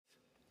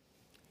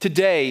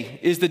Today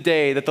is the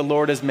day that the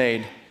Lord has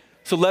made.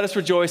 So let us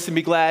rejoice and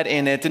be glad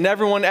in it. And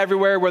everyone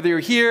everywhere, whether you're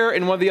here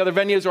in one of the other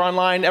venues or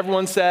online,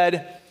 everyone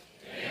said,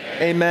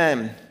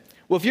 Amen.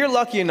 Well, if you're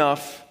lucky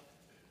enough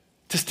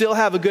to still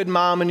have a good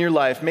mom in your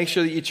life, make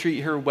sure that you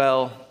treat her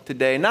well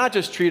today. Not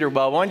just treat her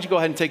well. Why don't you go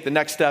ahead and take the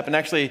next step and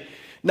actually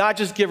not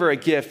just give her a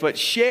gift, but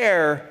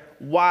share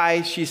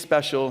why she's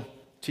special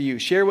to you.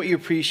 Share what you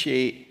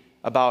appreciate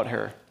about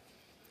her.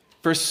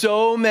 For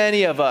so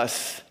many of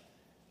us,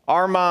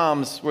 our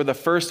moms were the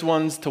first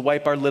ones to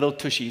wipe our little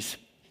tushies.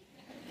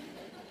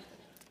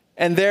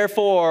 And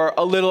therefore,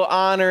 a little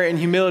honor and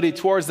humility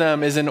towards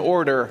them is in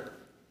order.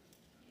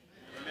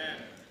 Amen.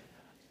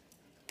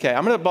 Okay,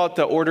 I'm about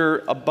to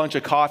order a bunch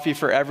of coffee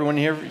for everyone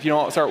here if you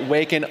don't start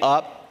waking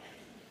up.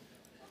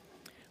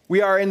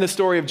 We are in the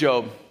story of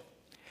Job.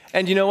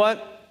 And you know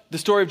what? The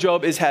story of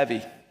Job is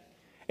heavy.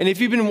 And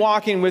if you've been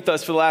walking with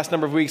us for the last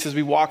number of weeks as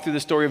we walk through the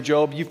story of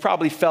Job, you've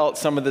probably felt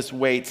some of this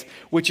weight,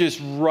 which is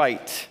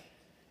right.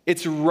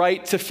 It's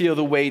right to feel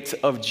the weight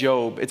of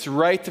Job. It's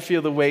right to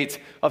feel the weight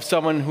of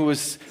someone who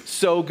was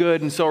so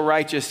good and so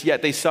righteous,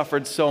 yet they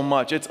suffered so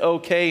much. It's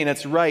okay and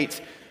it's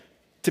right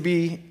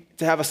to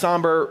have a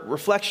somber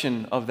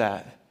reflection of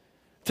that.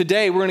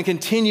 Today, we're going to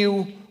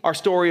continue our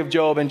story of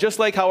Job. And just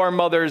like how our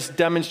mothers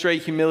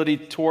demonstrate humility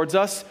towards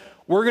us,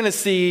 we're going to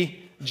see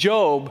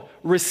Job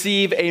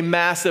receive a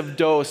massive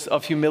dose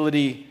of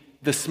humility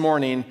this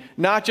morning,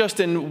 not just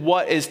in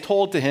what is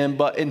told to him,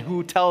 but in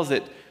who tells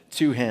it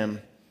to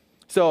him.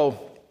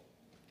 So,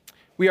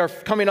 we are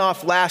coming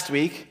off last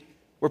week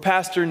where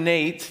Pastor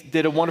Nate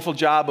did a wonderful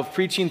job of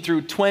preaching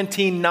through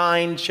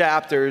 29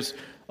 chapters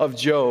of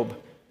Job.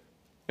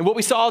 And what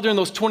we saw during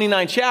those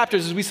 29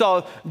 chapters is we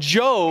saw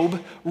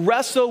Job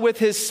wrestle with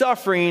his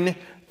suffering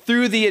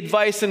through the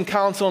advice and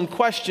counsel and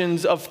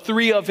questions of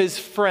three of his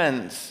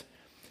friends.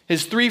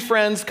 His three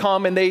friends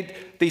come and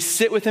they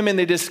sit with him and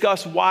they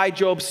discuss why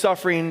Job's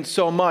suffering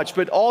so much.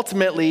 But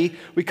ultimately,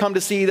 we come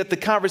to see that the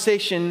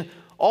conversation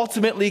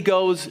ultimately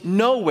goes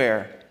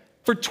nowhere.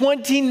 For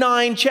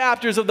 29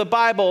 chapters of the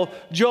Bible,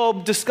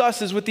 Job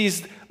discusses with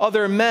these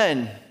other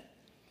men.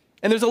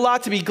 And there's a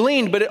lot to be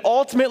gleaned, but it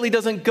ultimately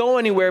doesn't go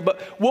anywhere. But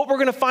what we're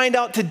going to find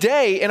out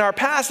today in our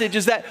passage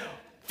is that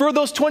for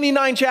those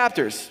 29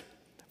 chapters,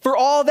 for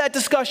all that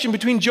discussion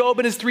between Job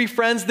and his three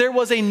friends, there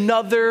was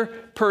another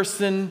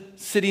person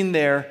sitting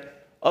there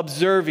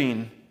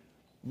observing,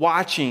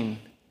 watching,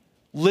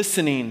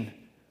 listening,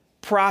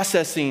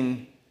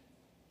 processing,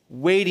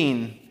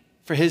 waiting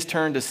for his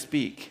turn to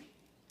speak.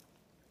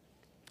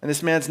 And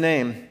this man's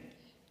name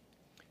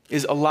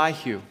is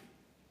Elihu.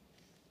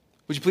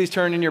 Would you please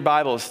turn in your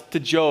Bibles to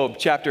Job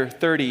chapter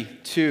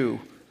 32.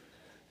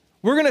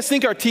 We're going to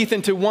sink our teeth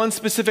into one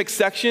specific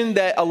section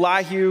that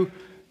Elihu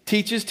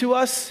teaches to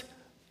us,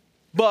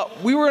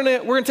 but we're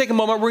going to take a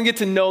moment. We're going to get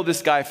to know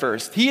this guy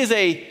first. He's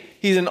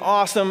an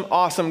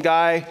awesome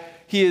guy.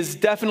 He is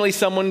definitely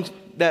someone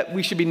that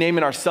we should be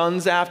naming our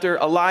sons after.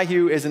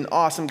 Elihu is an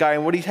awesome guy,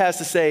 and what he has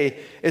to say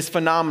is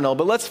phenomenal.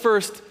 But let's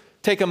first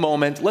take a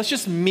moment. Let's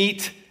just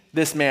meet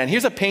this man.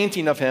 Here's a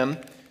painting of him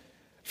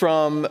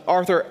from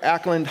Arthur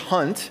Ackland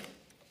Hunt.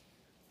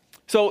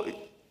 So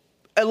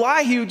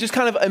Elihu just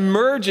kind of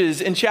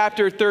emerges in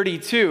chapter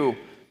 32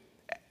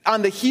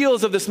 on the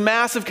heels of this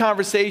massive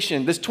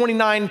conversation, this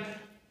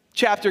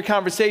 29-chapter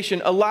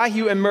conversation.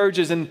 Elihu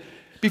emerges, and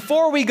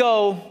before we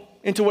go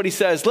into what he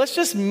says, let's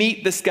just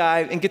meet this guy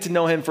and get to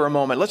know him for a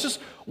moment. Let's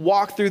just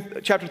walk through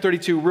chapter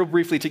 32 real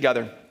briefly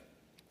together.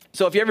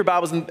 So if you have your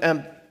Bibles, we're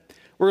going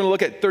to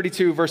look at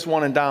 32 verse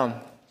 1 and down.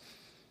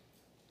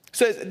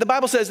 So the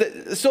Bible says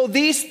that, so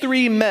these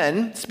three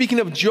men, speaking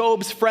of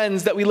Job's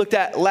friends that we looked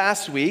at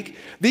last week,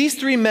 these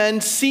three men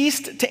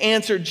ceased to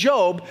answer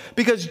Job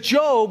because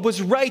Job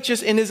was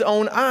righteous in his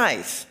own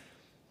eyes.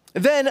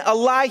 Then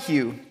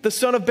Elihu, the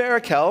son of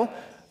Barachel,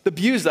 the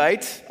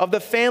Buzite of the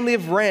family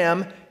of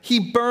Ram,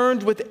 he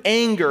burned with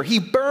anger. He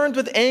burned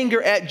with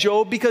anger at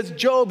Job because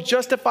Job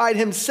justified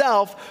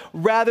himself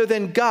rather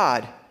than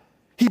God.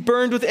 He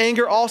burned with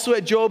anger also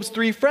at Job's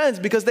three friends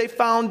because they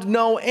found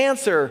no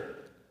answer,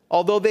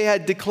 although they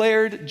had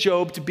declared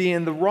Job to be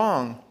in the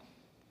wrong.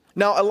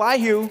 Now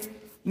Elihu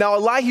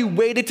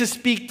waited to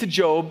speak to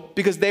Job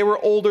because they were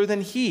older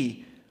than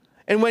he.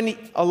 And when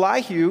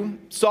Elihu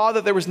saw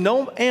that there was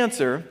no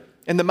answer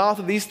in the mouth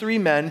of these three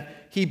men,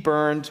 he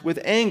burned with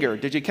anger.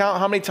 Did you count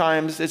how many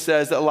times it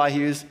says that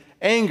Elihu's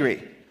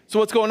angry? So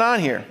what's going on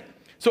here?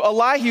 So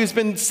Elihu's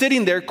been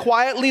sitting there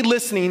quietly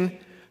listening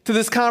to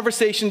this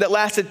conversation that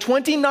lasted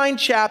 29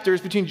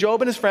 chapters between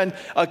Job and his friend,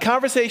 a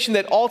conversation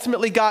that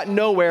ultimately got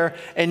nowhere,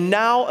 and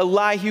now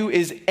Elihu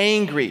is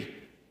angry.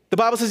 The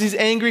Bible says he's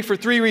angry for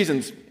three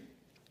reasons.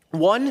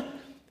 One,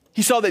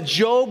 he saw that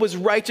Job was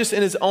righteous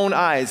in his own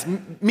eyes,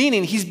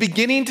 meaning he's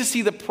beginning to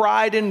see the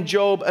pride in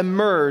Job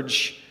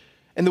emerge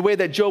in the way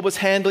that Job was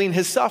handling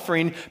his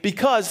suffering,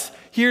 because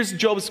here's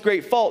Job's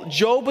great fault.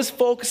 Job was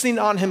focusing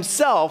on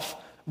himself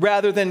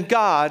rather than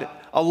God.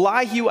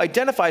 Elihu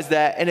identifies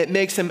that, and it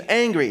makes him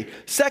angry.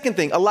 Second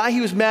thing,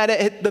 Elihu is mad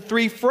at the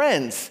three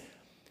friends.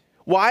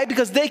 Why?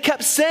 Because they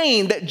kept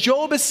saying that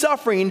Job is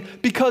suffering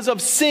because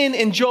of sin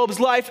in Job's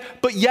life,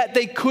 but yet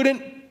they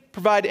couldn't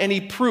provide any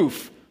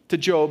proof to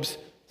Job's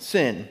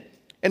sin.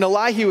 And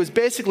Elihu is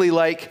basically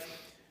like,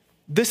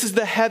 this is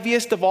the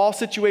heaviest of all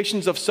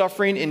situations of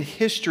suffering in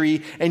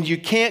history, and you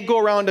can't go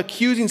around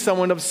accusing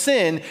someone of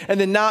sin and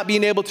then not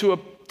being able to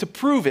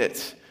prove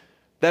it.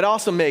 That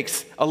also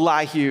makes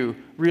Elihu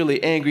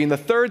really angry. And the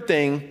third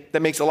thing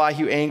that makes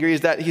Elihu angry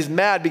is that he's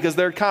mad because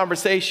their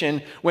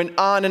conversation went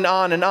on and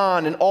on and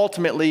on and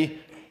ultimately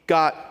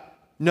got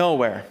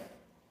nowhere.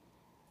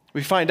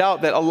 We find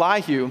out that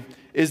Elihu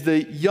is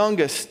the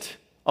youngest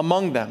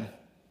among them.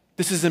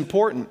 This is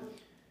important.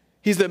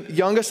 He's the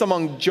youngest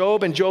among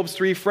Job and Job's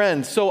 3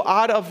 friends. So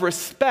out of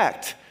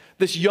respect,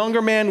 this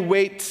younger man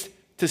waits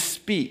to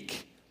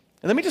speak.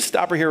 And let me just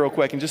stop right here real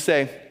quick and just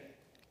say,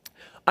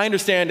 I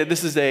understand that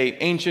this is an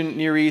ancient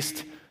Near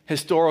East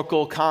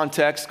historical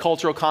context,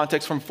 cultural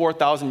context from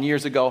 4,000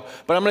 years ago.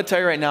 But I'm going to tell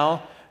you right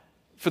now,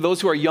 for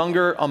those who are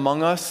younger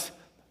among us,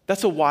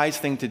 that's a wise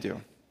thing to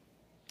do.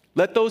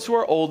 Let those who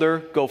are older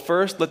go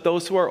first. Let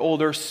those who are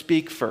older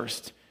speak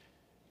first.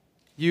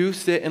 You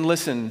sit and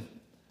listen.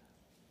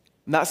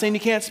 I'm not saying you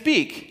can't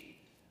speak,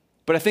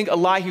 but I think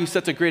Elihu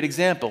sets a great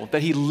example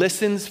that he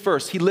listens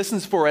first. He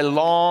listens for a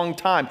long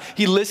time.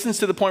 He listens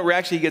to the point where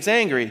actually he gets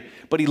angry,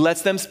 but he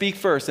lets them speak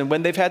first. And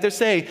when they've had their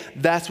say,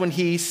 that's when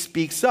he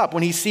speaks up.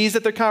 When he sees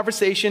that their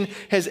conversation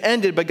has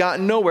ended but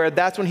gotten nowhere,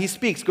 that's when he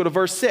speaks. Go to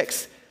verse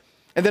 6.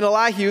 And then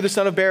Elihu, the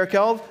son of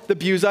Barachel, the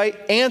Buzite,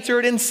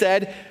 answered and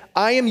said,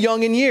 I am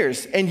young in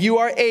years, and you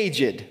are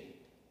aged.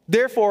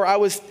 Therefore I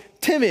was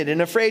timid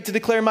and afraid to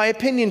declare my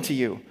opinion to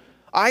you.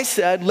 I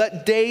said,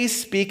 let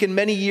days speak and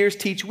many years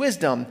teach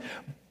wisdom.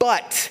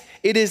 But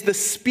it is the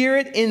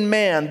spirit in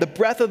man, the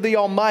breath of the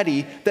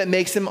Almighty, that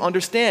makes him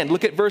understand.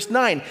 Look at verse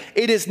 9.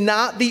 It is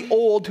not the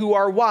old who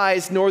are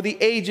wise, nor the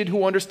aged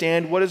who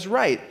understand what is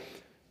right.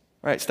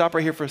 All right, stop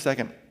right here for a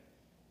second.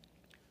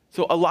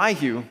 So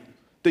Elihu,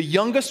 the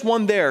youngest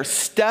one there,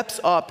 steps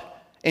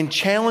up and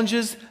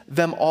challenges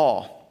them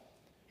all.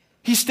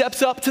 He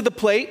steps up to the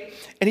plate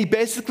and he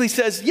basically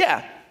says,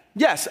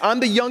 yes,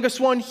 I'm the youngest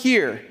one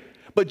here.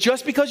 But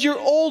just because you're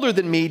older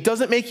than me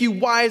doesn't make you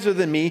wiser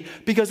than me,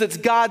 because it's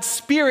God's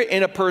spirit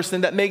in a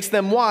person that makes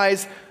them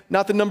wise,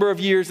 not the number of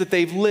years that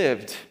they've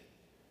lived.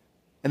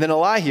 And then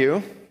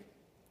Elihu,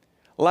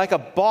 like a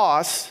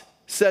boss,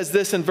 says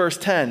this in verse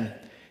 10.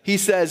 He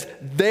says,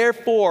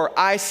 therefore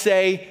I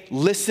say,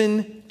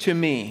 listen to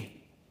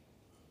me.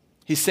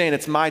 He's saying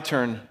it's my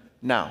turn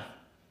now.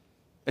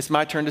 It's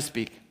my turn to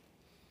speak.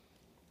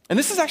 And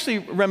this is actually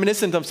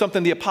reminiscent of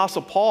something the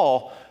Apostle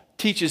Paul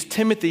teaches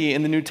Timothy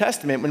in the New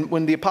Testament.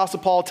 When the Apostle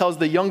Paul tells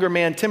the younger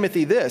man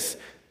Timothy this,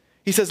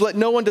 he says, let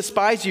no one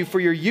despise you for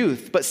your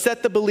youth, but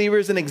set the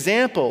believers an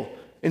example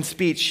in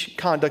speech,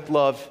 conduct,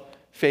 love,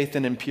 faith,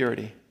 and in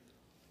purity.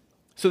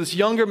 So this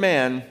younger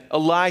man,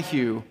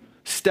 Elihu,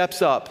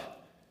 steps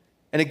up.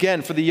 And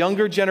again, for the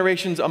younger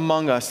generations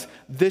among us,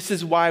 this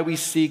is why we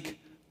seek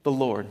the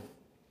Lord,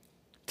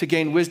 to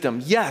gain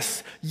wisdom.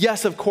 Yes,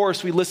 of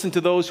course, we listen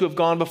to those who have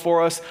gone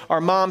before us.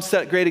 Our moms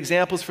set great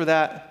examples for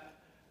that.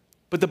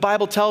 But the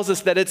Bible tells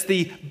us that it's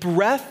the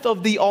breath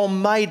of the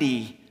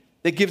Almighty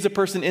that gives a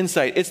person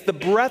insight. It's the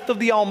breath of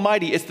the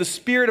Almighty. It's the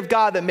Spirit of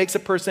God that makes a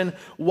person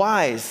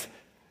wise.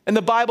 And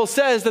the Bible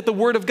says that the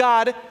Word of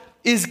God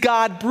is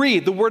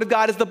God-breathed. The Word of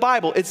God is the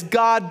Bible. It's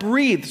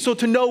God-breathed. So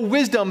to know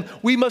wisdom,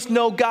 we must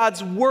know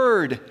God's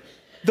Word.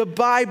 The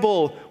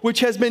Bible,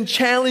 which has been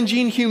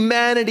challenging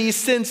humanity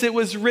since it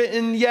was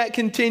written, yet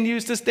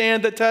continues to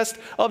stand the test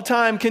of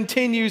time,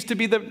 continues to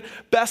be the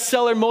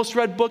bestseller, most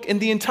read book in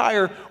the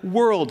entire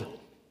world.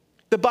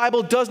 The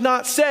Bible does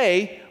not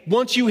say,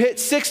 once you hit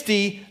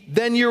 60,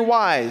 then you're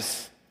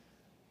wise.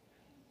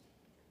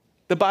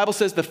 The Bible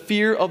says the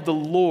fear of the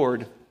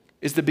Lord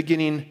is the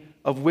beginning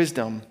of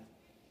wisdom.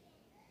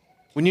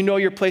 When you know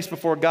your place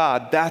before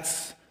God,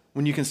 that's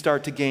when you can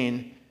start to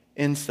gain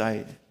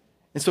insight.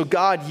 And so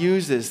God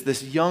uses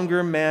this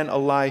younger man,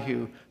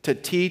 Elihu, to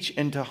teach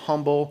and to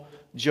humble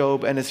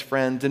Job and his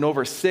friends. In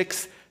over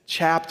 6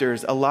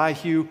 chapters,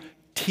 Elihu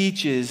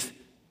teaches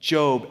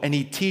Job, and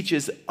he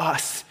teaches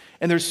us.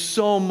 And there's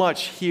so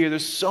much here.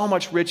 There's so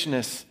much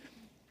richness.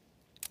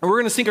 And we're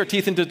going to sink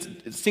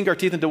our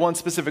teeth into one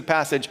specific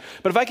passage.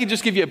 But if I could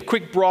just give you a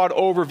quick, broad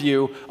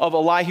overview of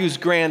Elihu's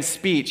grand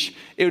speech,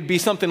 it would be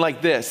something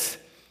like this.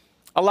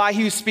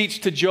 Elihu's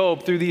speech to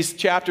Job through these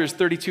chapters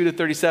 32 to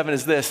 37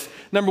 is this.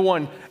 Number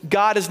 1,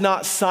 God is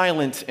not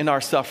silent in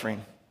our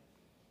suffering.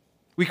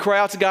 We cry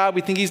out to God.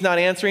 We think he's not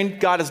answering.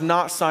 God is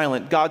not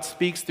silent. God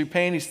speaks through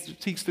pain. He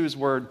speaks through his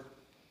word.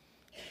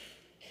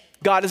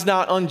 God is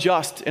not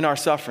unjust in our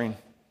suffering.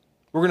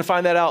 We're going to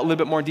find that out in a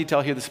little bit more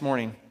detail here this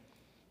morning.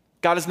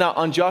 God is not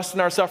unjust in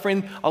our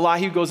suffering.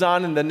 Elihu goes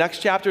on in the next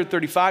chapter,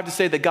 35, to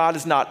say that God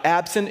is not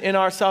absent in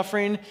our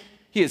suffering.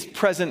 He is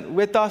present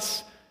with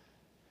us.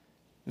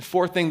 The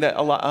fourth thing that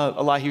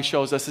Elihu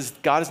shows us is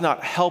God is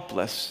not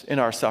helpless in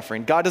our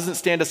suffering. God doesn't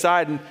stand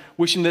aside and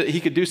wishing that he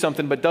could do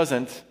something but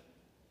doesn't.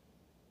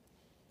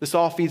 This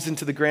all feeds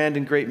into the grand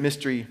and great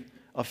mystery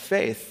of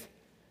faith.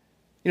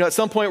 At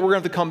some point, we're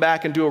going to have to come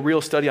back and do a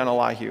real study on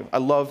Elihu. I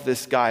love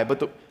this guy.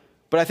 But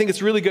I think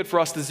it's really good for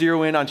us to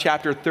zero in on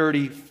chapter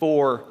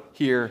 34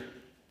 here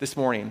this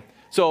morning.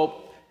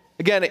 So,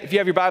 again, if you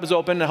have your Bibles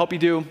open, I hope you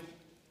do,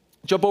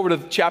 jump over to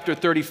chapter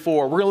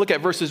 34. We're going to look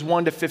at verses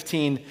 1 to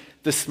 15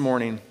 this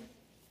morning.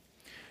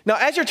 Now,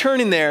 as you're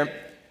turning there,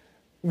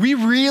 we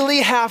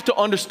really have to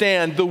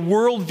understand the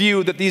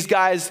worldview that these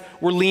guys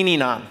were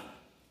leaning on.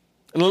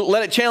 And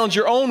let it challenge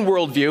your own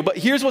worldview, but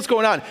here's what's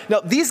going on. Now,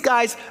 these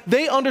guys,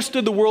 they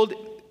understood the world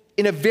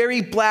in a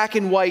very black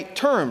and white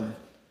term,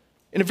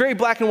 in a very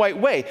black and white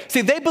way.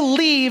 See, they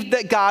believed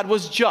that God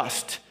was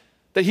just,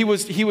 that he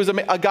was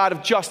a God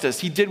of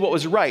justice. He did what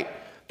was right.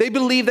 They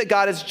believed that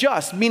God is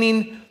just,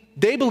 meaning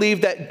they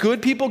believed that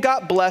good people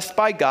got blessed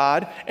by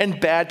God and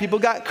bad people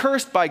got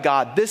cursed by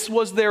God. This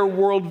was their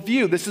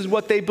worldview. This is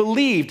what they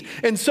believed.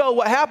 And so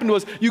what happened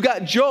was you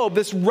got Job,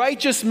 this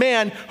righteous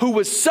man who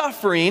was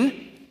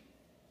suffering.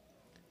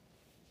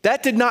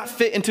 That did not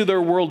fit into their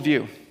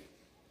worldview.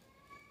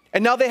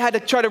 And now they had to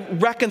try to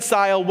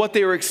reconcile what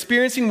they were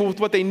experiencing with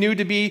what they knew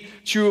to be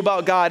true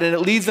about God, and it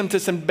leads them to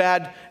some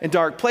bad and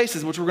dark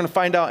places, which we're going to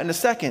find out in a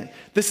second.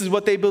 This is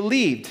what they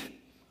believed,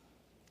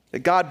 that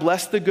God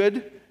blessed the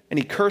good and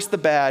he cursed the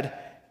bad,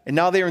 and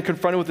now they were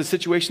confronted with a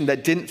situation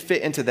that didn't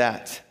fit into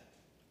that.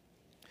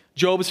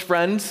 Job's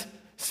friends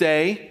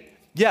say,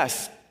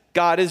 yes,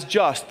 God is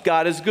just,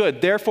 God is good.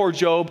 Therefore,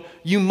 Job,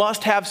 you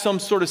must have some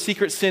sort of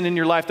secret sin in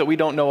your life that we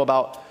don't know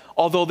about,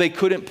 although they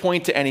couldn't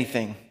point to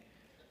anything.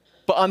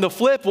 But on the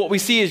flip, what we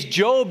see is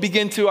Job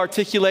begin to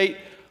articulate,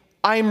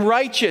 I'm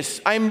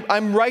righteous.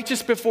 I'm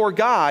righteous before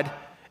God,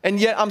 and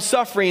yet I'm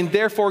suffering.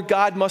 Therefore,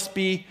 God must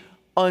be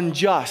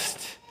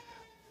unjust.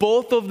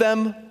 Both of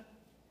them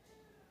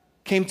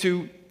came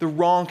to the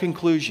wrong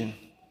conclusion.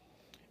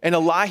 And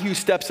Elihu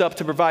steps up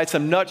to provide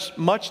some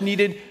much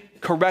needed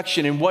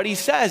correction. And what he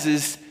says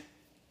is,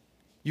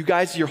 you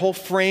guys, your whole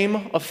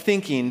frame of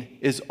thinking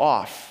is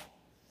off.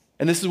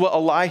 And this is what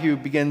Elihu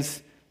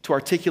begins to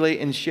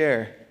articulate and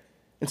share.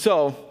 And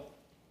so,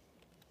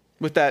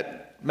 with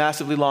that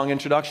massively long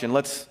introduction,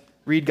 let's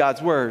read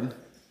God's word.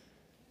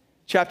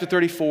 Chapter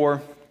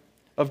 34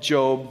 of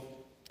Job,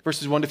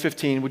 verses 1 to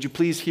 15. Would you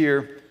please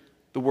hear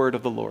the word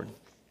of the Lord?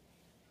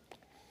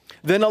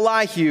 Then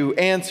Elihu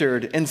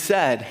answered and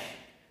said,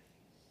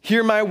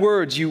 hear my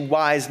words, you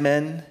wise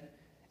men,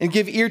 and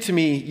give ear to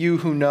me, you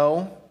who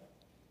know.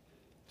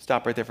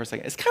 Stop right there for a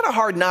second. It's kind of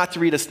hard not to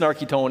read a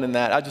snarky tone in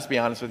that. I'll just be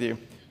honest with you.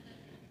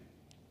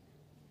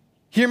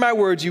 Hear my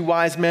words, you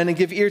wise men, and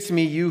give ear to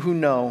me, you who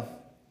know.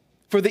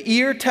 For the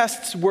ear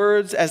tests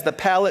words as the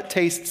palate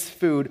tastes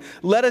food.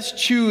 Let us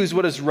choose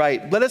what is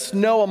right. Let us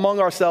know among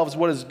ourselves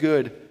what is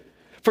good.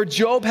 For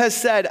Job has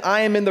said,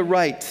 I am in the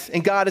right,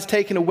 and God has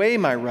taken away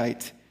my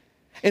right.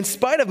 In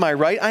spite of my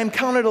right, I am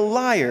counted a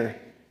liar.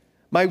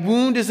 My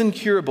wound is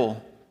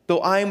incurable, though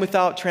I am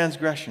without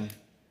transgression.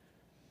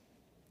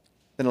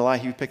 Then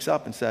Elihu picks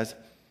up and says,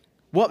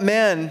 what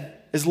man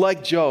is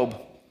like Job,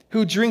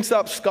 who drinks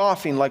up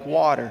scoffing like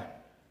water,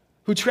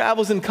 who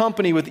travels in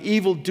company with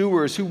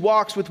evildoers, who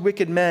walks with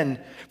wicked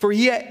men? For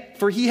he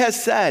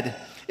has said,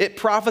 it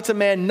profits a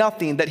man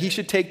nothing that he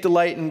should take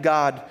delight in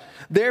God.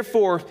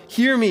 Therefore,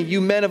 hear me, you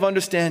men of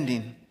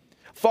understanding.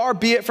 Far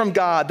be it from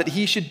God that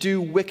he should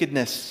do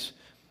wickedness,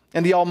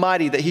 and the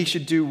Almighty that he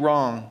should do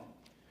wrong.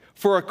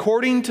 For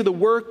according to the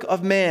work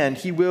of man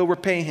he will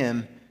repay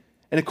him,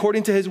 and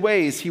according to his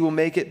ways he will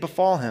make it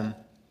befall him.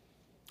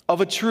 Of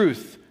a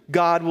truth,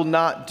 God will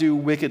not do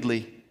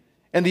wickedly,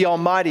 and the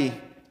Almighty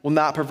will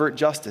not pervert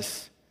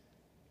justice.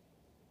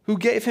 Who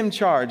gave him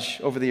charge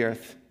over the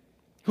earth?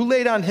 Who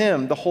laid on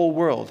him the whole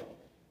world?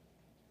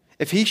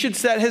 If he should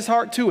set his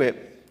heart to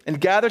it, and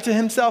gather to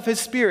himself his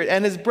spirit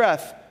and his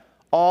breath,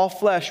 all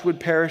flesh would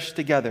perish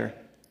together,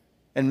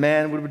 and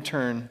man would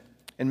return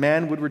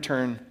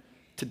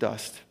to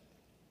dust.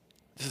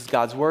 This is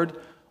God's word.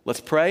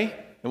 Let's pray,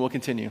 and we'll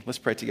continue. Let's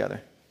pray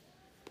together.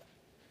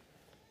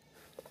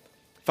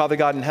 Father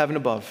God in heaven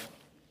above,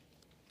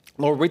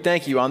 Lord, we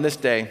thank you on this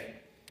day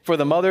for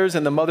the mothers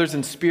and the mothers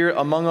in spirit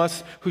among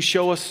us who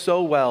show us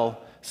so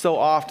well, so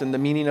often, the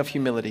meaning of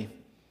humility.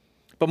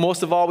 But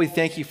most of all, we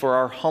thank you for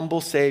our humble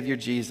Savior,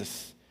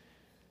 Jesus.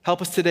 Help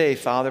us today,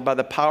 Father, by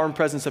the power and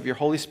presence of your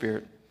Holy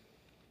Spirit,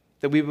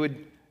 that we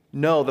would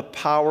know the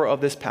power of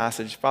this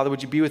passage. Father,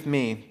 would you be with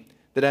me,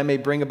 that I may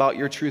bring about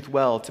your truth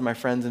well to my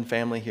friends and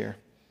family here.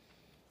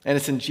 And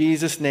it's in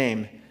Jesus'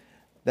 name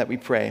that we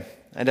pray.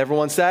 And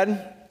everyone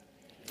said,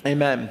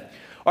 amen.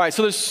 All right,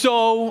 so there's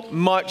so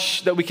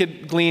much that we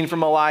could glean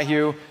from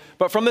Elihu.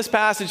 But from this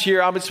passage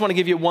here, I just want to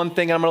give you one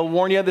thing. And I'm going to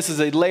warn you, this is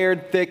a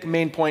layered, thick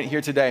main point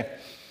here today.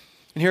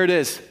 And here it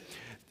is.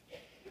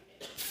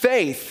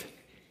 Faith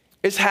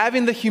is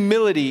having the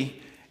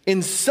humility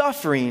in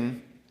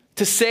suffering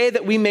to say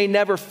that we may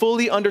never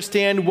fully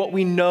understand what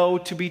we know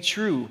to be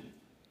true.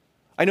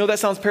 I know that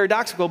sounds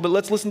paradoxical, but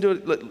let's listen to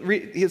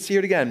it. Let's hear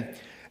it again.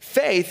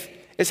 Faith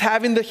is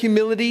having the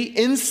humility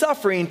in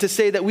suffering to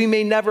say that we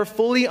may never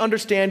fully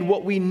understand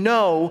what we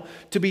know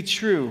to be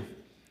true.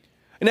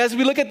 And as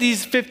we look at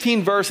these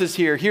 15 verses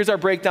here, here's our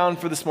breakdown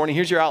for this morning.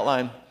 Here's your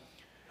outline.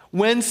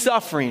 When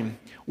suffering,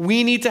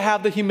 we need to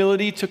have the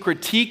humility to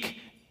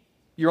critique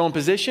your own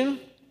position,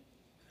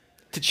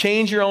 to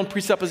change your own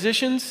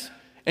presuppositions,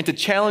 and to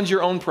challenge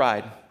your own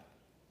pride.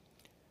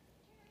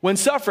 When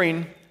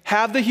suffering,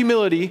 have the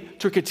humility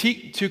to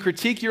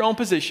critique your own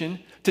position,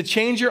 to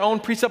change your own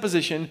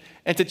presupposition,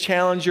 and to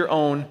challenge your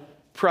own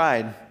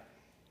pride.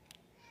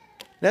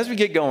 And as we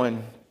get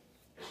going,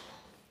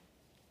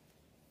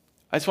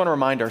 I just want to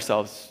remind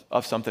ourselves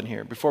of something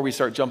here before we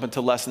start jumping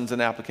to lessons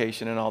and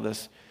application and all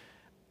this.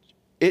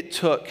 It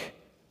took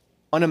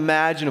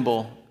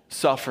unimaginable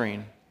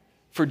suffering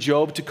for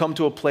Job to come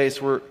to a place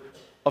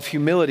of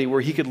humility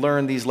where he could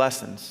learn these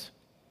lessons.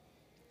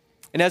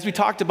 And as we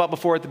talked about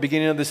before at the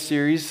beginning of this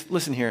series,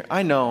 listen here,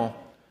 I know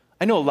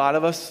a lot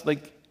of us,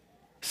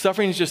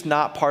 suffering is just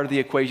not part of the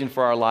equation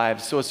for our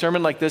lives. So a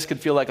sermon like this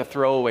could feel like a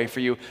throwaway for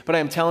you. But I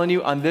am telling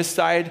you, on this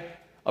side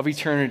of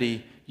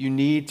eternity, you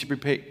need to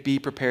be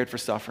prepared for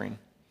suffering.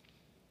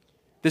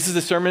 This is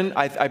a sermon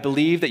I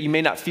believe that you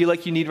may not feel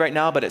like you need right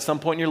now, but at some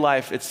point in your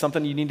life, it's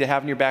something you need to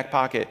have in your back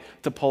pocket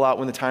to pull out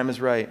when the time is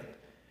right.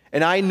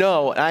 And I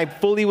know, and I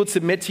fully would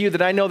submit to you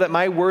that I know that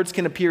my words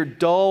can appear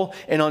dull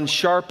and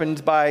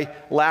unsharpened by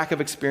lack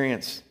of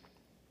experience.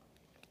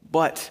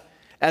 But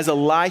as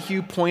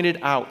Elihu pointed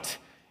out,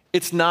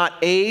 it's not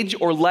age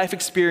or life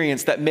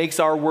experience that makes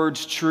our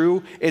words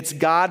true. It's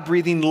God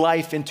breathing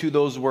life into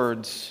those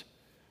words.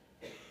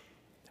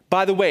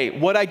 By the way,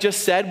 what I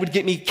just said would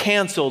get me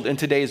canceled in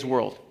today's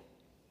world.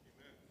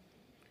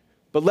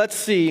 But let's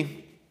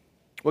see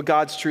what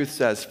God's truth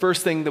says.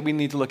 First thing that we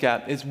need to look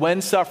at is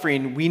when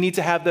suffering, we need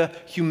to have the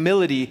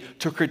humility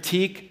to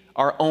critique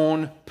our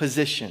own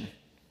position.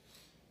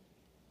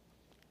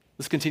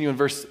 Let's continue in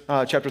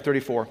chapter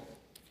 34.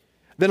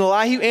 Then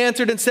Elihu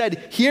answered and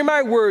said, "Hear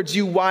my words,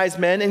 you wise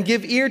men, and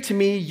give ear to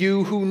me,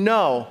 you who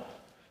know."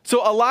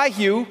 So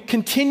Elihu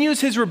continues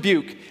his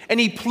rebuke,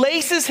 and he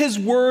places his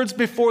words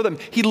before them.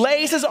 He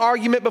lays his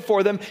argument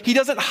before them. He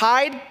doesn't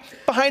hide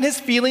behind his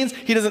feelings.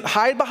 He doesn't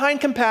hide behind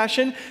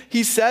compassion.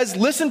 He says,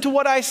 listen to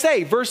what I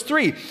say. Verse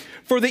 3,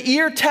 "For the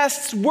ear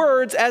tests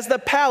words as the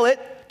palate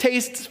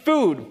tastes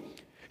food."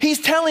 He's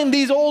telling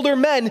these older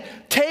men,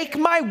 take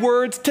my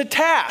words to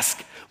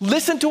task.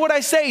 Listen to what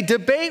I say.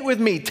 Debate with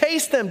me.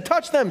 Taste them.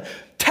 Touch them.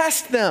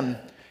 Test them.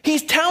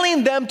 He's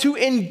telling them to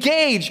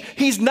engage.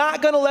 He's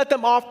not going to let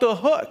them off the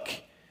hook.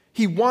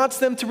 He wants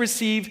them to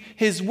receive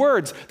his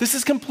words. This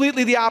is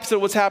completely the opposite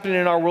of what's happening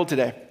in our world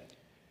today.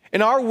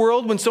 In our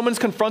world, when someone's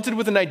confronted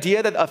with an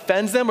idea that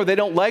offends them or they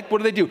don't like,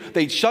 what do?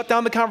 They shut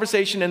down the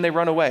conversation and they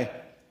run away.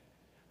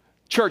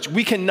 Church,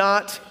 we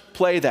cannot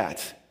play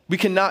that. We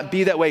cannot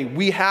be that way.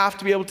 We have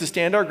to be able to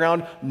stand our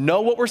ground,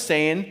 know what we're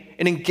saying,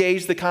 and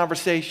engage the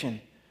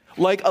conversation,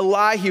 like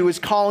Elihu is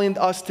calling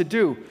us to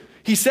do.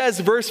 He says,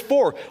 verse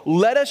 4,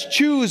 "Let us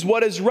choose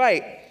what is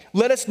right.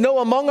 Let us know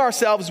among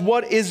ourselves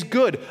what is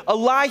good."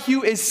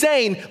 Elihu is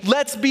saying,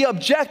 let's be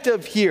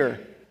objective here.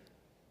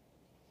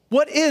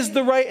 What is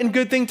the right and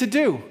good thing to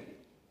do?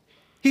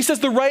 He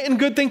says the right and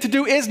good thing to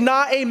do is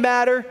not a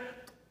matter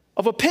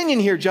of opinion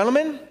here,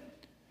 gentlemen.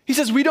 He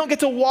says we don't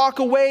get to walk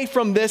away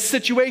from this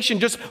situation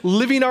just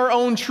living our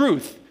own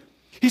truth.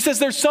 He says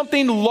there's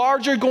something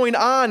larger going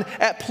on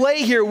at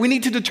play here. We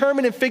need to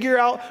determine and figure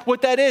out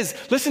what that is.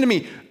 Listen to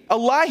me.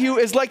 Elihu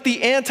is like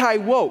the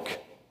anti-woke.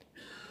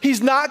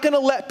 He's not going to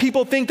let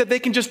people think that they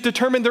can just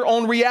determine their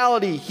own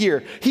reality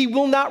here. He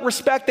will not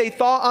respect a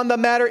thought on the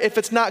matter if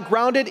it's not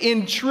grounded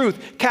in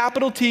truth,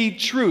 capital T,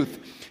 truth.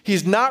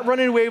 He's not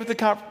running away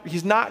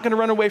he's not going to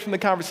run away from the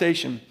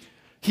conversation.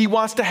 He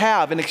wants to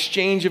have an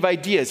exchange of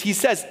ideas. He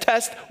says,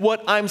 test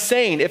what I'm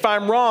saying. If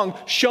I'm wrong,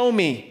 show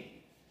me.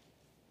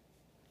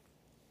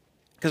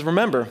 Because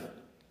remember,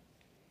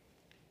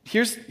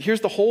 here's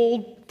the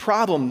whole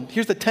problem.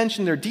 Here's the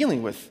tension they're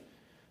dealing with.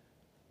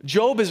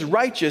 Job is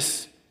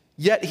righteous,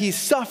 yet he's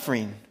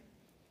suffering.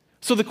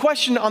 So the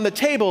question on the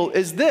table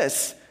is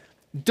this: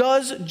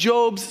 does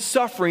Job's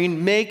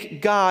suffering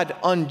make God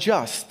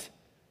unjust?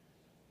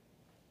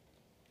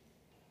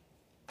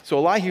 So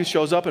Elihu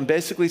shows up and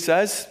basically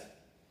says,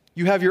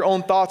 you have your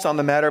own thoughts on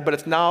the matter, but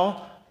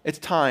it's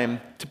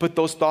time to put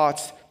those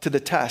thoughts to the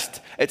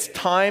test. It's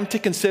time to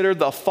consider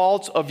the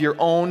faults of your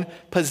own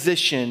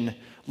position.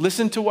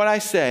 Listen to what I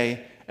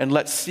say, and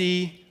let's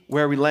see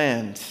where we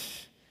land.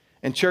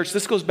 And church,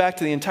 this goes back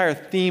to the entire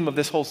theme of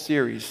this whole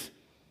series.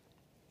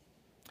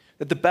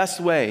 That the best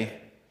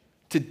way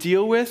to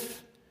deal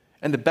with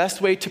and the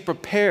best way to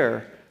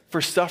prepare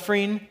for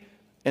suffering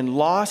and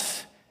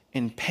loss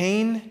and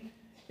pain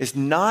is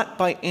not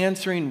by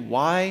answering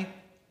why,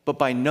 but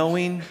by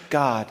knowing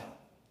God.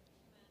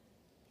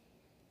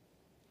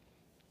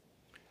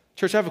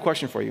 Church, I have a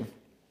question for you.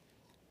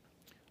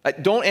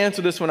 Don't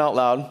answer this one out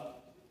loud,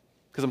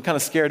 because I'm kind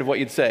of scared of what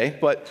you'd say,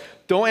 but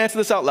don't answer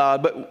this out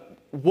loud. But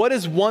what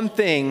is one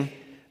thing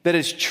that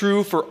is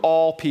true for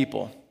all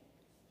people?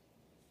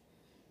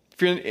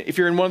 If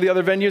you're in one of the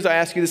other venues, I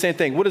ask you the same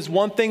thing. What is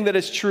one thing that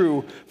is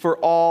true for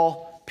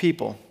all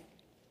people?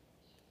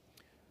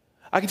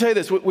 I can tell you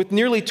this, with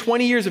nearly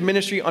 20 years of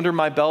ministry under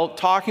my belt,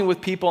 talking with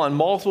people on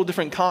multiple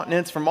different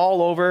continents from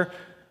all over,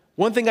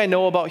 one thing I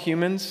know about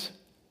humans,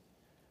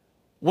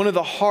 one of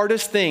the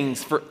hardest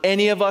things for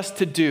any of us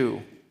to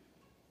do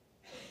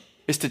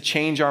is to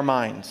change our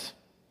minds.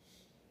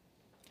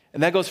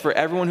 And that goes for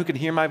everyone who can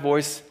hear my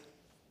voice,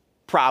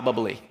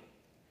 probably.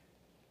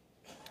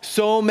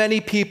 So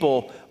many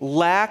people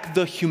lack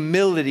the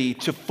humility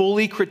to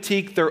fully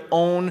critique their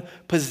own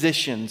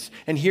positions.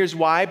 And here's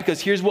why,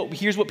 because here's what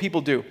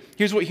people do.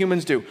 Here's what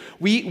humans do.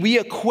 We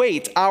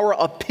equate our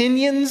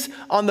opinions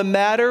on the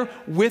matter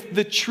with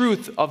the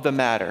truth of the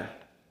matter.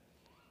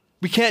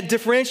 We can't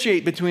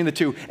differentiate between the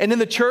two. And in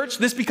the church,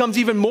 this becomes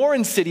even more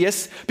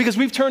insidious because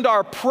we've turned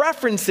our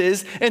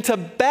preferences into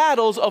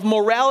battles of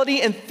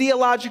morality and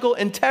theological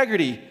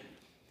integrity.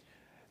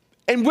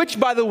 And which,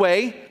 by the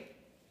way,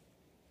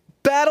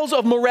 battles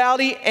of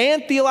morality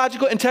and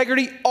theological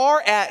integrity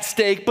are at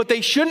stake, but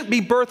they shouldn't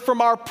be birthed from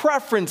our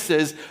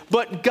preferences,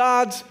 but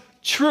God's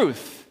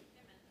truth.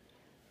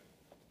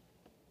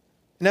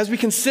 And as we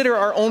consider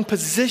our own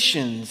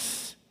positions,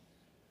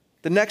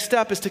 the next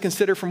step is to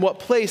consider from what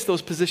place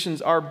those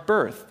positions are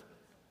birthed,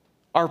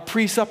 our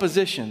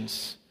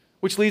presuppositions,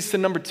 which leads to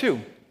number 2.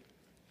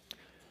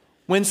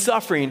 When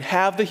suffering,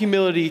 have the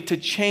humility to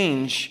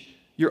change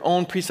your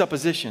own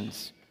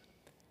presuppositions.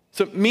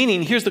 So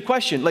meaning, here's the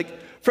question,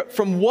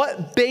 from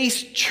what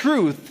base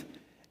truth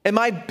am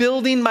I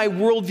building my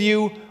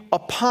worldview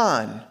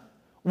upon?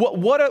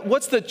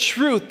 What's the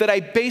truth that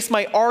I base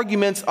my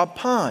arguments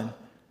upon?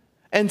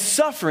 And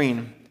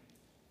suffering,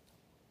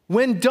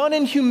 when done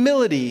in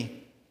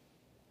humility,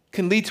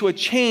 can lead to a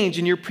change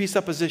in your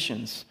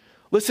presuppositions.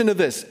 Listen to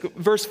this,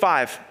 verse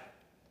 5.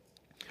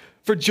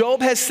 For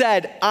Job has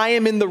said, I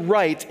am in the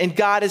right, and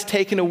God has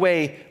taken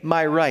away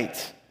my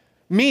right.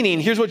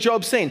 Meaning, here's what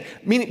Job's saying.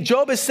 Meaning,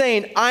 Job is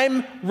saying,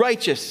 I'm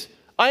righteous.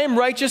 I am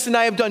righteous, and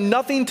I have done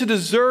nothing to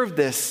deserve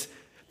this.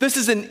 This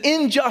is an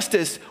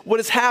injustice, what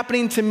is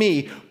happening to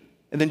me.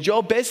 And then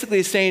Job basically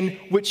is saying,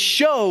 which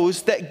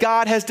shows that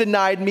God has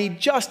denied me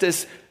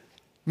justice.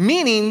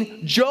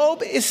 Meaning,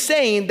 Job is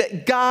saying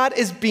that God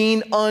is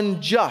being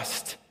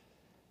unjust.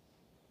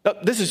 Now,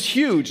 this is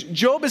huge.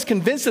 Job is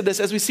convinced of this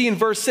as we see in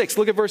verse 6.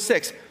 Look at verse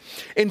 6.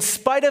 In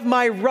spite of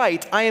my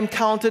right, I am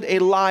counted a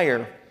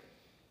liar.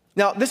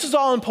 Now, this is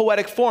all in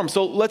poetic form,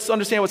 so let's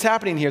understand what's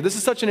happening here. This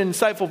is such an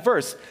insightful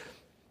verse.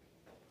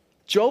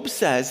 Job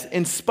says,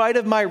 in spite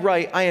of my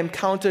right, I am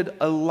counted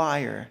a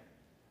liar.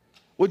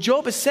 What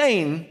Job is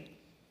saying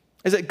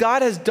is that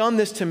God has done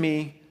this to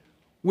me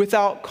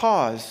without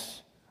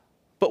cause.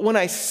 But when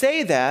I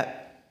say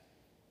that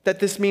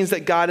this means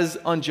that God is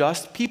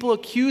unjust, people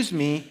accuse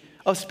me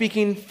of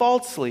speaking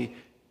falsely.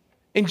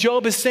 And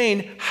Job is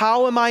saying,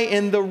 how am I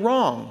in the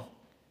wrong?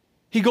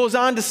 He goes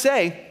on to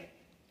say,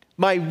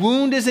 my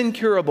wound is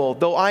incurable,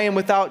 though I am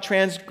without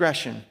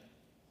transgression.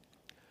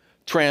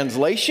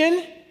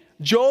 Translation,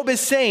 Job is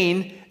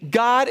saying,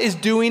 God is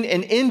doing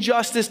an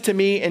injustice to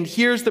me, and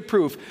here's the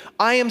proof.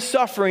 I am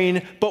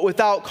suffering, but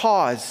without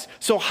cause.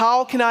 So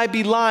how can I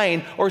be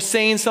lying or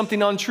saying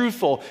something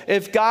untruthful?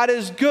 If God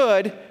is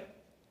good,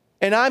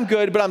 and I'm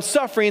good, but I'm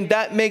suffering,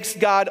 that makes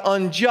God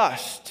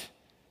unjust.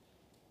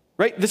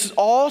 Right? This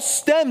all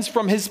stems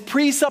from his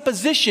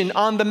presupposition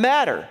on the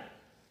matter,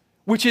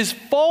 which is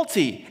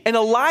faulty. And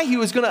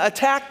Elihu is going to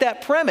attack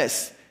that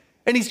premise.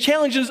 And he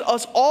challenges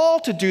us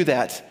all to do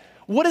that.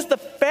 What is the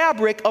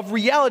fabric of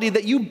reality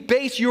that you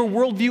base your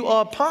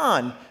worldview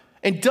upon?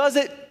 And does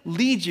it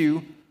lead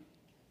you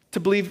to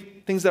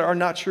believe things that are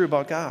not true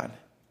about God?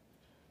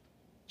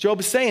 Job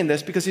is saying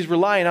this because he's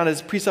relying on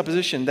his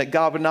presupposition that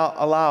God would not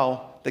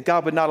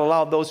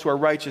allow those who are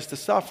righteous to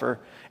suffer.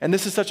 And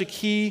this is such a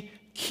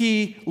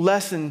key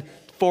lesson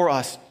for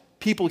us.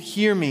 People,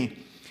 hear me.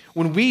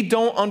 When we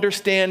don't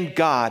understand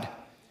God,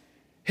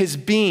 his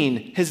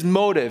being, his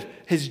motive,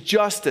 his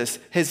justice,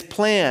 his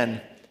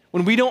plan,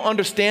 when we don't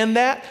understand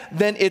that,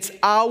 then it's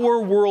our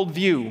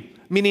worldview,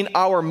 meaning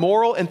our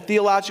moral and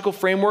theological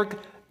framework.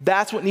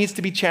 That's what needs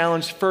to be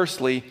challenged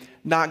firstly,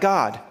 not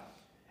God.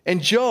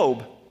 And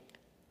Job,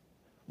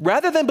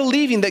 rather than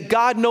believing that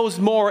God knows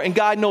more and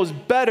God knows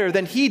better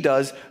than he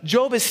does,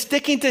 Job is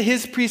sticking to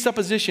his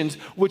presuppositions,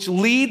 which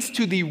leads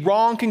to the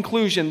wrong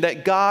conclusion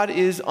that God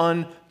is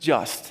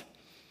unjust.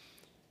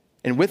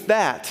 And with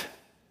that,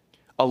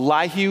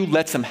 Elihu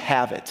lets him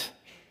have it.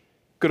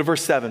 Go to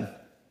verse 7.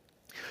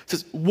 It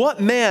says, what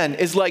man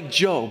is like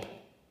Job,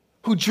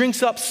 who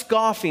drinks up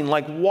scoffing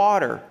like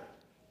water?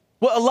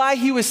 What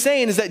Elihu is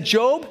saying is that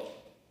Job,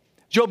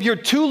 you're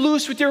too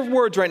loose with your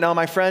words right now,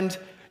 my friend.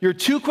 You're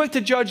too quick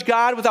to judge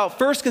God without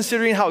first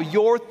considering how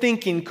your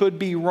thinking could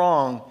be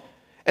wrong.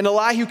 And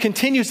Elihu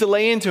continues to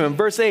lay into him.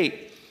 Verse 8,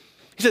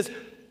 he says,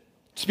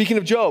 speaking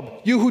of Job,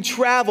 you who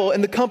travel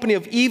in the company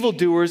of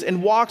evildoers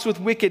and walks with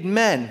wicked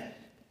men.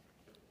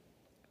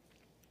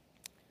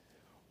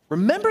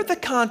 Remember the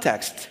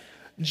context.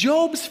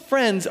 Job's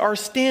friends are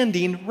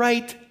standing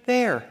right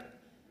there.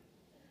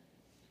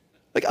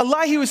 Like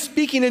Elihu is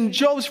speaking and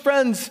Job's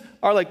friends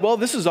are like, well,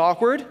 this is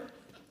awkward.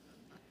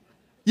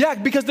 Yeah,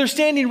 because they're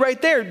standing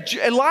right there.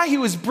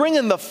 Elihu is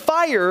bringing the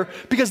fire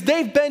because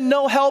they've been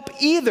no help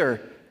either.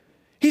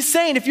 He's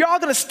saying, if you're all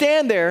going to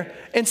stand there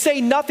and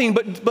say nothing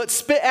but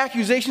spit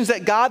accusations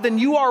at God, then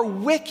you are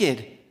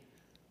wicked.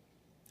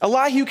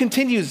 Elihu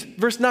continues,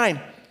 verse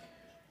 9.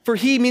 For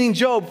he, meaning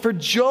Job, for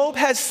Job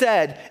has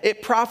said,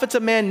 it profits a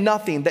man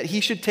nothing that he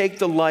should take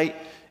delight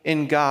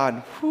in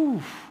God.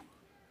 Whew.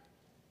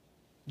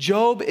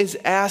 Job is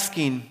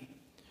asking,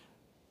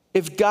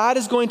 if God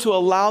is going to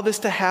allow this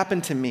to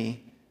happen to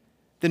me,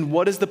 then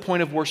what is the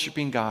point of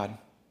worshiping God?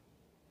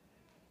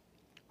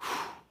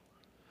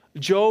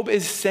 Whew. Job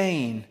is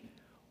saying,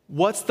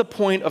 what's the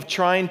point of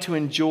trying to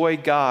enjoy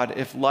God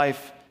if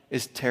life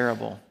is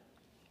terrible?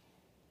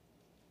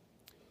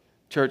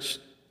 Church,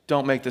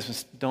 don't make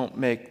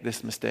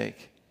this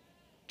mistake.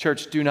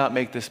 Church, do not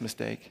make this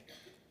mistake.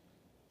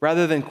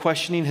 Rather than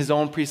questioning his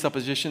own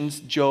presuppositions,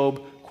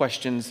 Job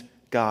questions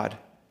God.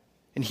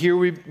 And here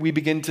we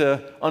begin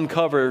to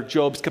uncover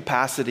Job's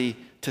capacity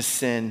to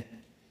sin.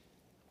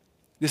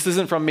 This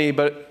isn't from me,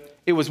 but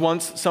it was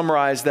once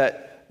summarized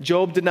that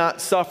Job did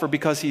not suffer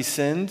because he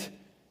sinned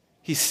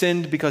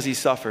because he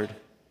suffered.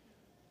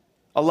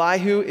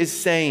 Elihu is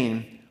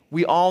saying,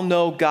 we all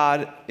know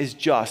God is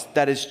just.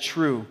 That is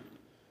true.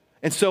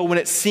 And so when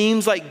it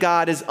seems like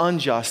God is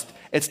unjust,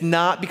 it's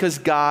not because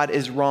God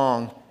is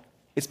wrong.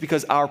 It's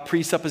because our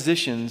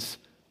presuppositions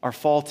are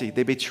faulty.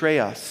 They betray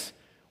us.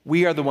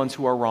 We are the ones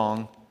who are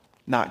wrong,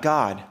 not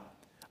God.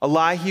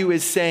 Elihu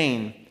is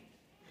saying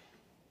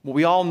what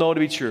we all know to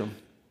be true,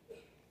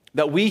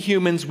 that we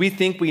humans, we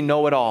think we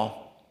know it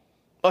all,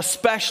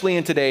 especially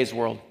in today's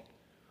world.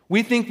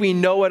 We think we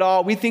know it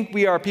all. We think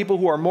we are people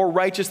who are more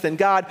righteous than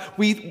God.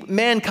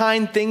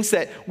 Mankind thinks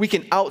that we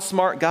can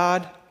outsmart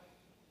God.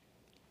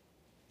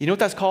 You know what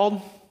that's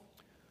called?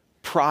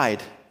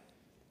 Pride.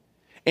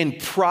 And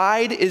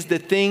pride is the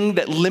thing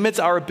that limits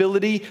our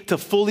ability to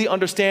fully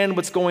understand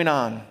what's going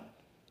on,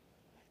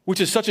 which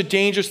is such a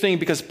dangerous thing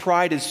because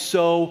pride is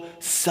so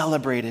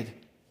celebrated.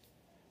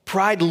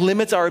 Pride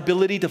limits our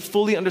ability to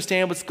fully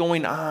understand what's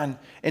going on.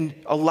 And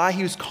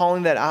Elihu's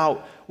calling that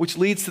out, which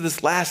leads to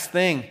this last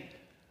thing.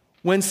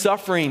 When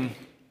suffering,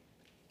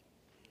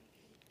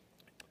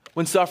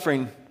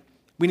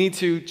 we need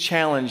to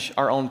challenge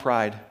our own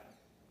pride.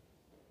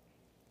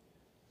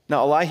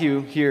 Now,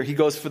 Elihu here, he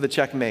goes for the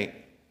checkmate.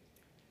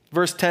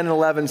 Verse 10 and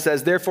 11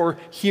 says, therefore,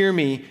 hear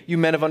me, you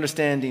men of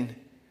understanding.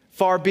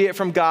 Far be it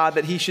from God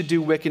that he should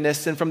do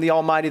wickedness, and from the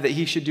Almighty that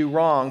he should do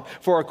wrong.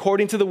 For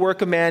according to the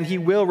work of man, he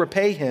will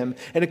repay him,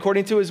 and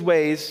according to his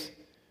ways,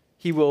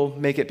 he will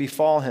make it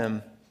befall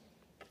him.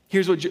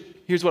 Here's what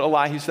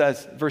Elihu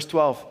says, verse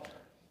 12.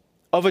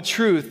 Of a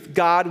truth,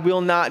 God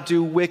will not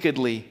do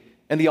wickedly,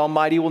 and the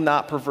Almighty will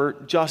not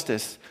pervert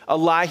justice.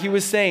 Elihu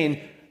is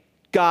saying,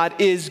 God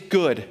is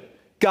good.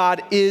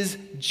 God is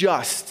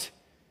just.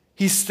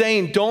 He's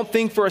saying, don't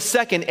think for a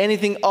second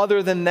anything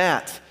other than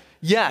that.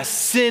 Yes,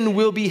 sin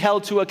will be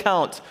held to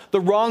account. The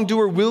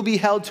wrongdoer will be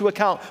held to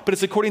account, but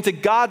it's according to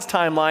God's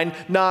timeline,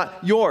 not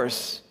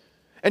yours.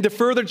 And to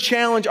further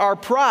challenge our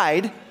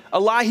pride,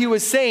 Elihu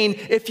is saying,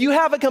 if you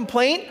have a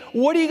complaint,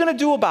 what are you going to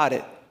do about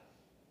it?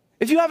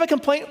 If you have a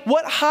complaint,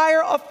 what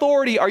higher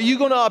authority are you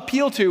going to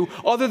appeal to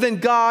other than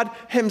God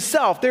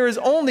himself? There is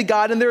only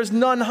God and there is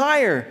none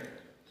higher.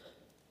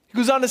 He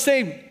goes on to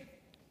say,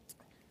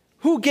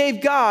 who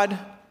gave God,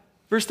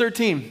 verse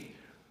 13,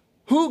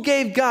 who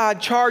gave God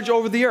charge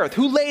over the earth?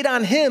 Who laid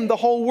on him the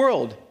whole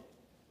world?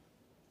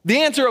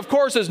 The answer, of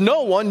course, is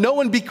no one. No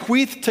one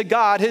bequeathed to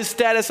God his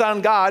status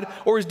on God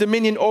or his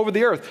dominion over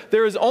the earth.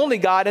 There is only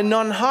God and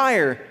none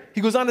higher.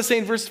 He goes on to say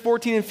in verse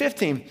 14 and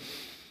 15,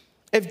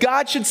 if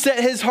God should set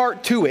his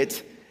heart to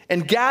it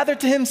and gather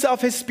to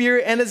himself his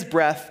spirit and his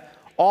breath,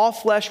 all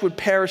flesh would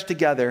perish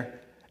together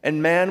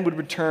and man would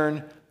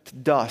return to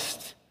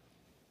dust.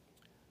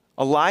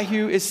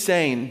 Elihu is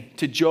saying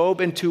to Job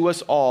and to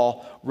us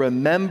all,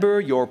 remember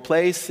your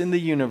place in the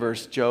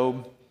universe,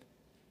 Job.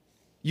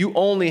 You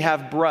only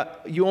have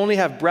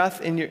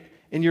breath in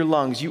your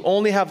lungs. You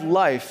only have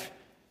life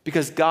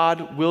because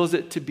God wills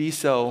it to be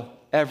so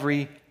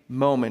every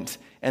moment.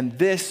 And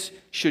this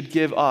should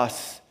give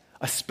us,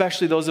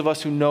 especially those of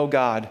us who know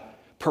God,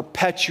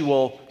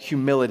 perpetual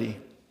humility.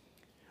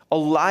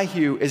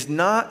 Elihu is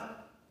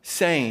not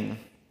saying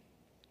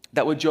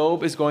that what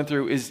Job is going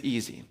through is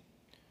easy.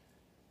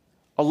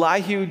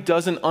 Elihu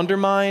doesn't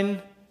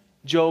undermine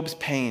Job's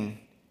pain.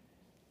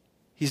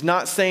 He's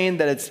not saying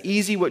that it's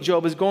easy what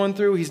Job is going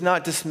through. He's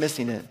not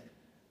dismissing it.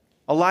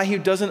 Elihu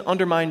doesn't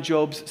undermine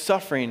Job's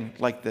suffering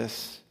like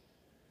this.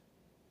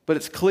 But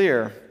it's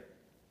clear.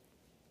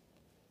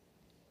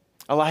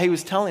 Elihu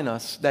is telling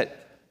us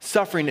that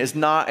suffering is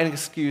not an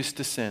excuse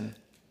to sin.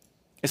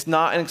 It's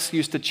not an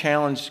excuse to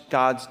challenge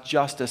God's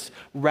justice.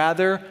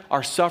 Rather,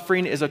 our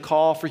suffering is a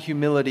call for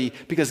humility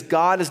because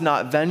God is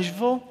not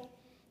vengeful.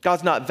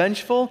 God's not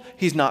vengeful.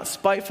 He's not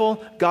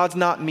spiteful. God's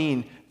not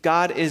mean.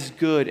 God is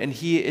good and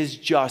he is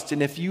just.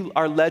 And if you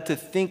are led to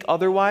think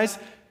otherwise,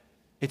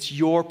 it's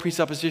your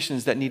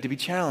presuppositions that need to be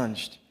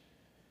challenged.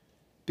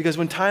 Because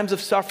when times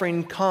of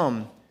suffering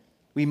come,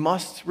 we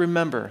must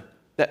remember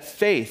That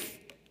faith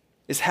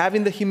is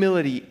having the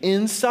humility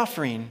in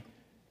suffering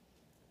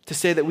to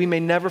say that we may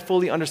never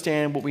fully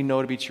understand what we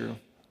know to be true.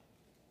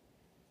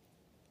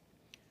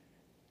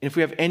 And if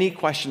we have any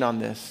question on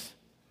this,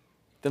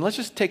 then let's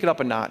just take it up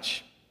a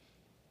notch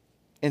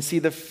and see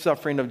the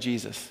suffering of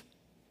Jesus.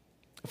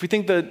 If we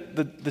think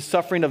the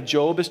suffering of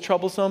Job is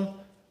troublesome,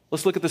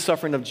 let's look at the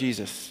suffering of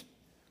Jesus.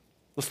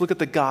 Let's look at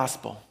the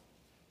gospel.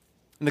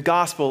 And the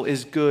gospel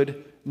is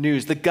good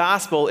news. The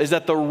gospel is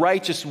that the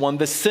righteous one,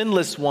 the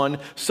sinless one,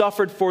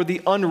 suffered for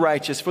the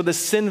unrighteous, for the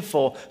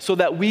sinful, so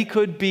that we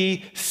could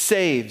be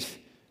saved.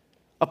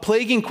 A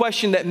plaguing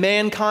question that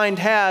mankind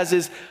has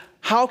is,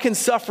 how can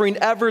suffering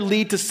ever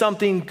lead to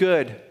something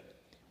good?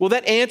 Well,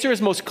 that answer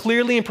is most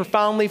clearly and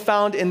profoundly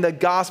found in the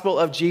gospel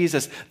of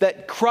Jesus,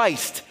 that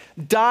Christ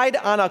died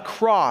on a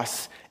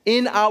cross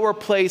in our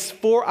place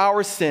for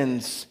our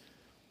sins.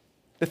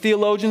 The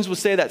theologians will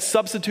say that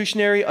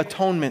substitutionary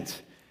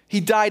atonement. He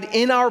died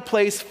in our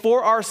place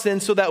for our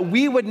sins so that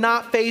we would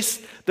not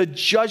face the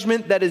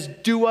judgment that is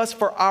due us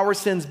for our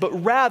sins, but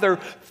rather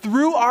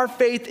through our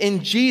faith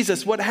in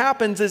Jesus, what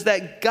happens is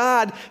that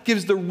God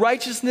gives the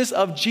righteousness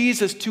of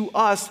Jesus to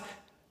us,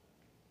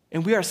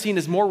 and we are seen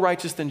as more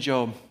righteous than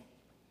Job.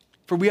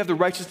 For we have the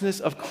righteousness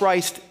of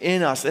Christ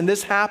in us. And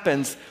this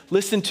happens,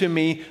 listen to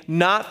me,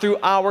 not through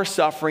our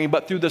suffering,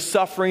 but through the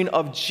suffering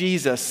of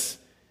Jesus.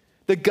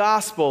 The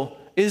gospel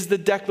is the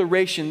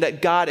declaration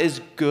that God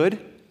is good,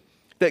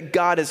 that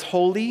God is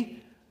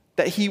holy,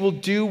 that he will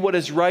do what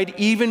is right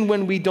even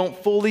when we don't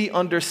fully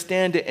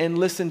understand it. And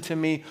listen to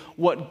me,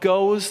 what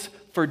goes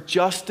for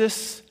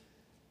justice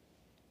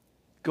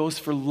goes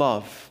for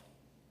love.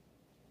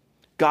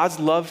 God's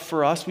love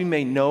for us, we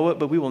may know it,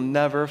 but we will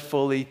never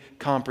fully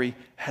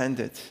comprehend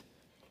it.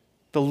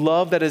 The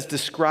love that is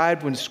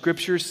described when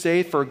scriptures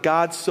say, for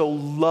God so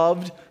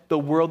loved the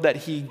world that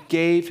he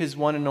gave his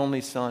one and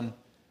only son.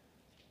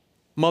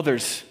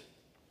 Mothers,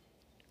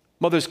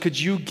 could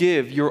you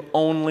give your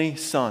only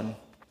son?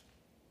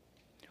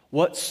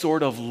 What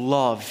sort of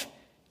love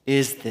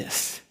is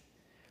this?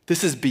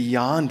 This is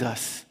beyond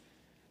us.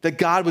 That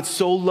God would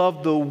so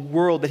love the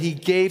world that he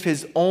gave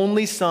his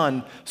only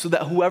son so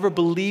that whoever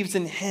believes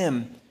in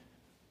him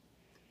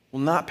will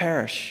not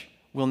perish,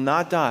 will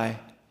not die,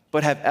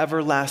 but have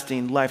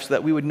everlasting life, so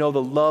that we would know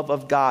the love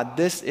of God.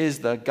 This is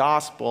the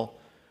gospel,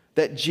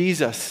 that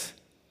Jesus,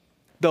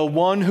 the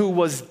one who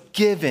was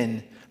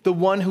given, the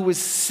one who was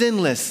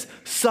sinless,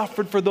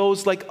 suffered for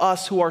those like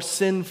us who are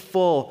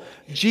sinful.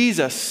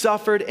 Jesus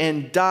suffered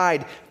and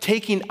died,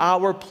 taking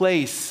our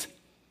place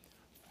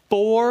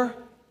for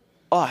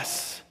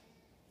us.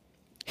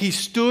 He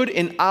stood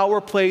in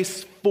our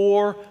place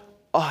for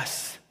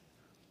us.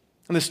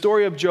 And the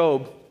story of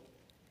Job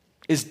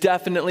is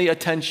definitely a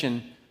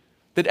tension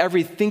that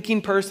every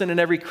thinking person and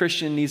every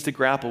Christian needs to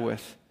grapple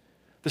with.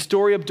 The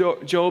story of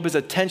Job is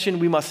a tension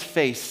we must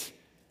face.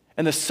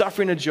 And the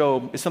suffering of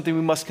Job is something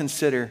we must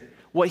consider,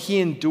 what he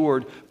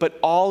endured. But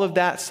all of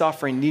that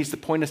suffering needs to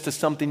point us to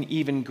something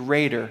even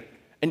greater,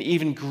 an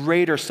even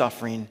greater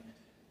suffering.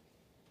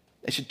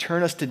 It should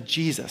turn us to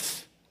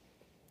Jesus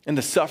and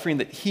the suffering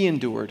that he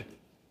endured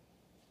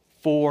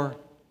for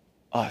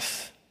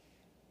us.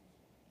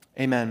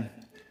 Amen.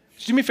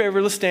 Just do me a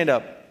favor, let's stand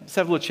up. Let's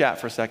have a little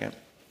chat for a second.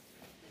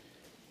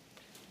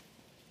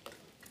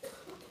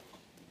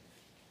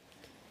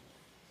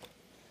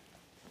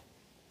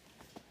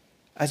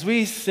 As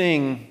we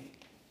sing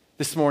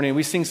this morning,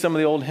 we sing some of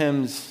the old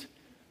hymns.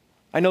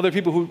 I know there are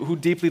people who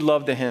deeply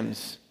love the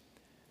hymns.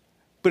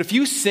 But if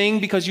you sing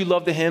because you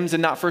love the hymns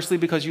and not firstly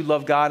because you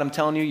love God, I'm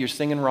telling you, you're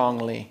singing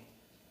wrongly.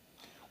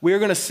 We are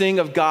going to sing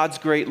of God's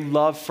great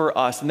love for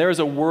us. And there is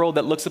a world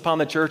that looks upon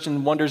the church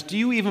and wonders, do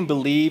you even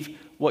believe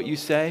what you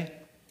say?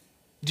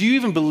 Do you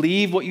even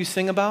believe what you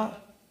sing about?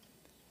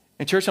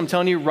 And church, I'm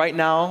telling you right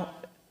now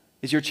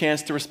is your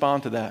chance to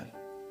respond to that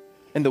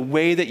and the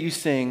way that you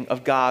sing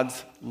of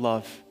God's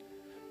love.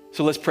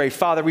 So let's pray.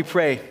 Father, we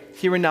pray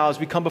here and now as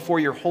we come before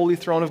your holy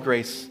throne of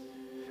grace.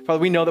 Father,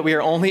 we know that we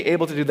are only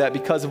able to do that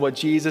because of what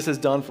Jesus has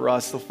done for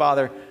us. So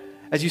Father,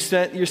 as you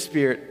sent your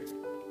Spirit,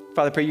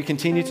 Father, I pray you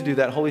continue to do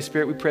that. Holy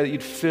Spirit, we pray that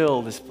you'd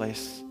fill this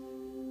place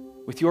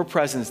with your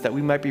presence, that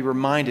we might be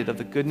reminded of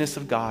the goodness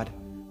of God,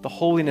 the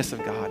holiness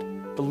of God,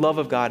 the love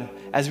of God,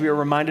 as we are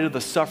reminded of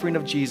the suffering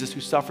of Jesus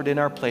who suffered in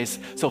our place.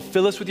 So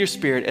fill us with your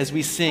Spirit as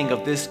we sing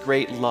of this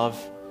great love.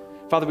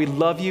 Father, we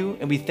love you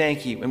and we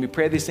thank you, and we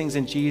pray these things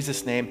in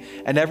Jesus' name.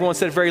 And everyone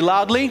said very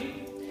loudly,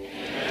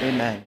 Amen.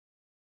 Amen.